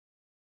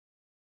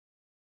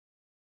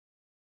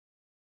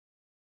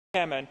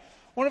Chairman,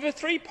 one of the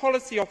three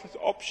policy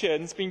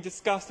options being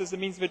discussed as a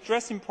means of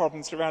addressing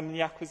problems surrounding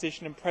the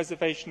acquisition and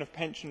preservation of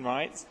pension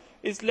rights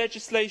is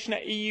legislation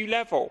at EU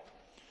level.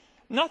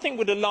 Nothing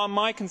would alarm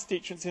my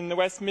constituents in the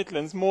West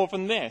Midlands more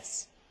than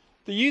this.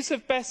 The use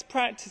of best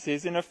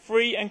practices in a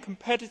free and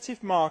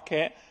competitive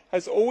market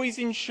has always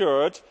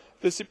ensured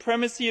the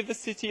supremacy of the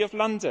City of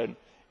London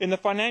in the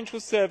financial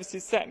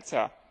services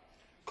sector.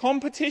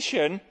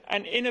 Competition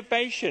and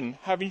innovation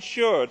have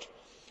ensured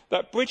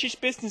that British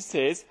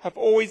businesses have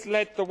always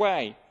led the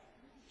way.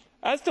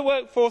 As the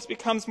workforce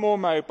becomes more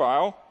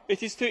mobile,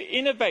 it is to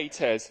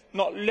innovators,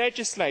 not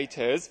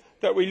legislators,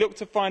 that we look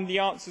to find the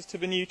answers to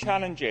the new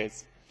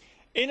challenges.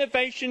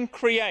 Innovation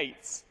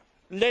creates,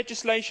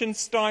 legislation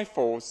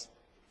stifles.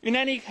 In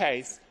any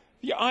case,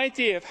 the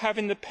idea of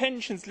having the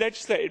pensions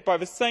legislated by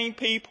the same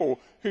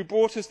people who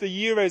brought us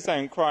the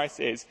Eurozone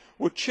crisis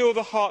would chill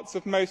the hearts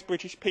of most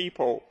British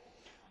people.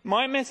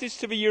 My message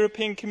to the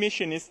European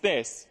Commission is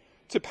this: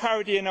 to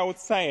parody an old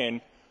saying,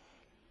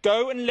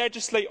 go and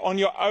legislate on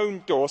your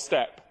own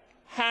doorstep.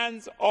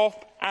 Hands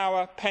off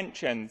our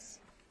pensions.